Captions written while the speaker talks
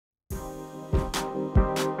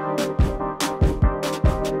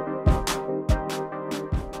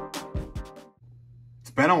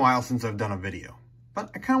It's been a while since I've done a video, but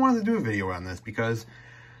I kind of wanted to do a video on this because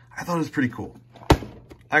I thought it was pretty cool.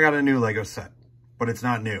 I got a new Lego set, but it's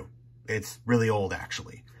not new. It's really old,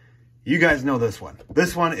 actually. You guys know this one.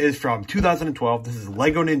 This one is from 2012. This is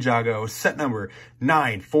Lego Ninjago set number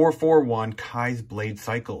 9441 Kai's Blade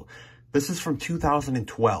Cycle. This is from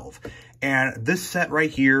 2012. And this set right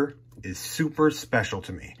here is super special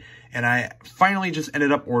to me. And I finally just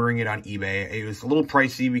ended up ordering it on eBay. It was a little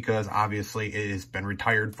pricey because obviously it has been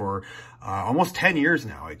retired for almost 10 years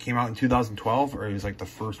now. It came out in 2012, or it was like the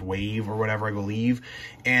first wave or whatever, I believe.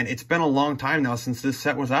 And it's been a long time now since this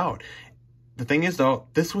set was out. The thing is though,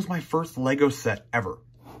 this was my first Lego set ever.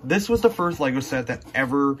 This was the first Lego set that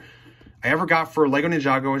I ever got for Lego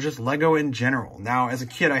Ninjago, or just Lego in general. Now, as a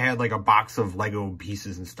kid, I had like a box of Lego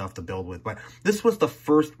pieces and stuff to build with, but this was the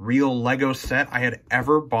first real Lego set I had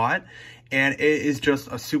ever bought, and it is just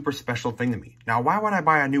a super special thing to me. Now, why would I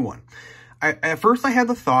buy a new one? At first, I had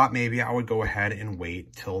the thought maybe I would go ahead and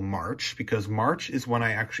wait till March, because March is when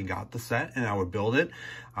I actually got the set and I would build it.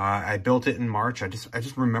 I built it in March. I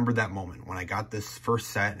just remembered that moment when I got this first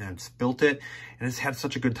set and I just built it, and it's had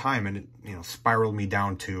such a good time, and it, you know, spiraled me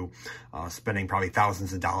down to spending probably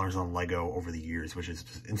thousands of dollars on Lego over the years, which is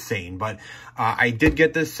just insane. But I did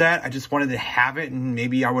get this set. I just wanted to have it, and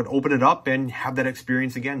maybe I would open it up and have that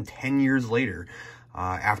experience again 10 years later.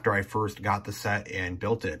 After I first got the set and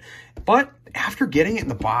built it. But after getting it in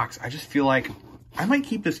the box, I just feel like I might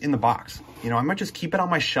keep this in the box. You know, I might just keep it on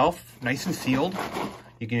my shelf, nice and sealed.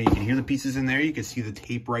 You can hear the pieces in there. You can see the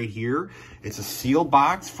tape right here. It's a sealed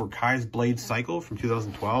box for Kai's Blade Cycle from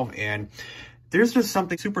 2012. And there's just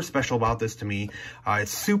something super special about this to me.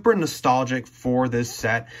 It's super nostalgic for this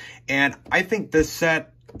set. And I think this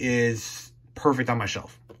set is perfect on my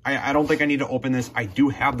shelf. I don't think I need to open this. I do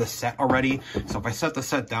have the set already. So if I set the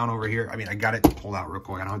set down over here, I mean, I got it pulled out real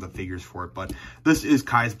quick. I don't have the figures for it, but this is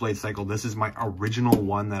Kai's Blade Cycle. This is my original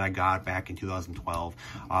one that I got back in 2012.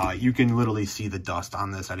 You can literally see the dust on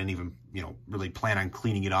this. I didn't even, you know, really plan on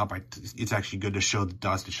cleaning it up. It's actually good to show the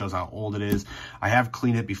dust. It shows how old it is. I have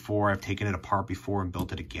cleaned it before. I've taken it apart before and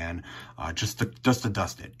built it again, just to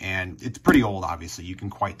dust it. And it's pretty old, obviously. You can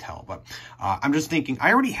quite tell. But I'm just thinking,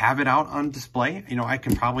 I already have it out on display. You know, I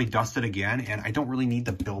can probably dust it again, and I don't really need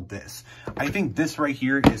to build this. I think this right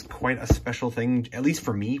here is quite a special thing, at least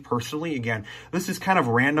for me personally. Again, this is kind of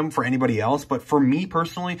random for anybody else, but for me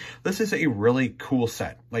personally, this is a really cool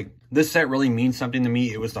set. Like, this set really means something to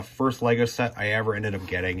me. It was the first Lego set I ever ended up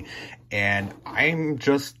getting, and I'm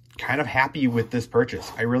just kind of happy with this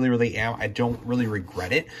purchase. I really, really am. I don't really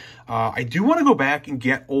regret it. I do want to go back and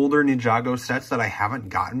get older Ninjago sets that I haven't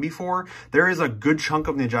gotten before. There is a good chunk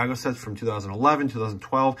of Ninjago sets from 2011,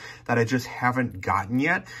 2012 that I just haven't gotten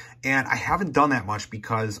yet. And I haven't done that much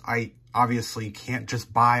because I obviously can't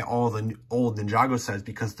just buy all the old Ninjago sets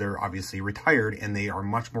because they're obviously retired and they are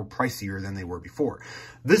much more pricier than they were before.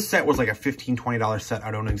 This set was like a $15, $20 set.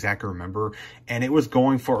 I don't exactly remember. And it was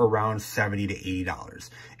going for around $70 to $80.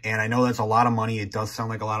 And I know that's a lot of money. It does sound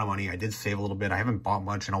like a lot of money. I did save a little bit. I haven't bought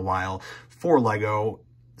much in a while for Lego.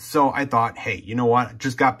 So I thought, hey, you know what?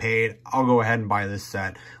 Just got paid. I'll go ahead and buy this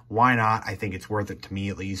set. Why not? I think it's worth it to me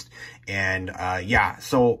at least. And yeah,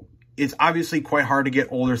 so it's obviously quite hard to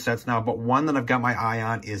get older sets now, but one that I've got my eye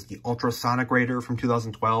on is the Ultrasonic Raider from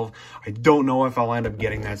 2012. I don't know if I'll end up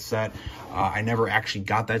getting that set. I never actually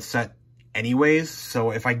got that set anyways,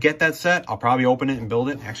 so if I get that set, I'll probably open it and build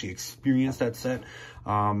it and actually experience that set.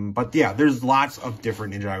 But yeah, there's lots of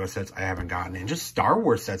different Ninjago sets I haven't gotten, and just Star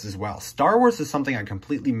Wars sets as well. Star Wars is something I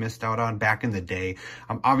completely missed out on back in the day.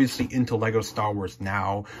 I'm obviously into Lego Star Wars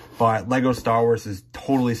now, but Lego Star Wars is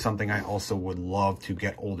totally something I also would love to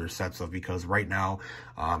get older sets of, because right now,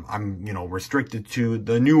 I'm, you know, restricted to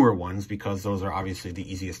the newer ones because those are obviously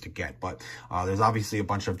the easiest to get. But there's obviously a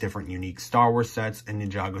bunch of different unique Star Wars sets and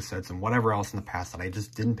Ninjago sets and whatever else in the past that I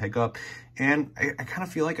just didn't pick up. And I kind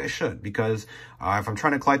of feel like I should, because if I'm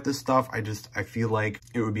trying to collect this stuff, I feel like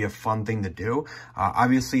it would be a fun thing to do.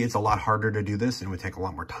 Obviously, it's a lot harder to do this and it would take a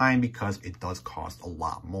lot more time because it does cost a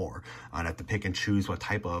lot more. I'd have to pick and choose what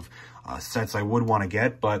type of sets I would want to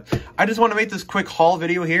get. But I just want to make this quick haul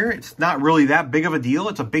video here. It's not really that big of a deal.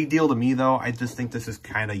 It's a big deal to me, though. I just think this is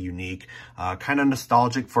kind of unique, kind of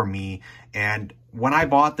nostalgic for me. And when I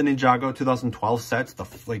bought the Ninjago 2012 sets,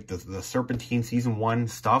 the Serpentine Season 1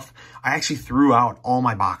 stuff, I actually threw out all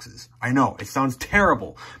my boxes. I know, it sounds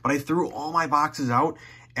terrible, but I threw all my boxes out,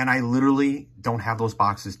 and I literally don't have those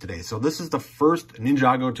boxes today. So this is the first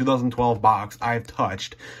Ninjago 2012 box I've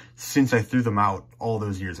touched since I threw them out all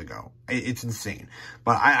those years ago. It's insane.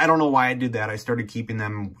 But I don't know why I did that. I started keeping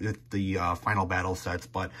them with the Final Battle sets,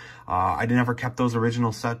 but I never kept those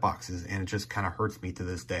original set boxes, and it just kind of hurts me to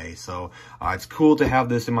this day. So it's cool to have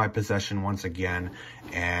this in my possession once again,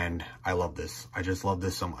 and I love this. I just love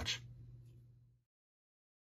this so much.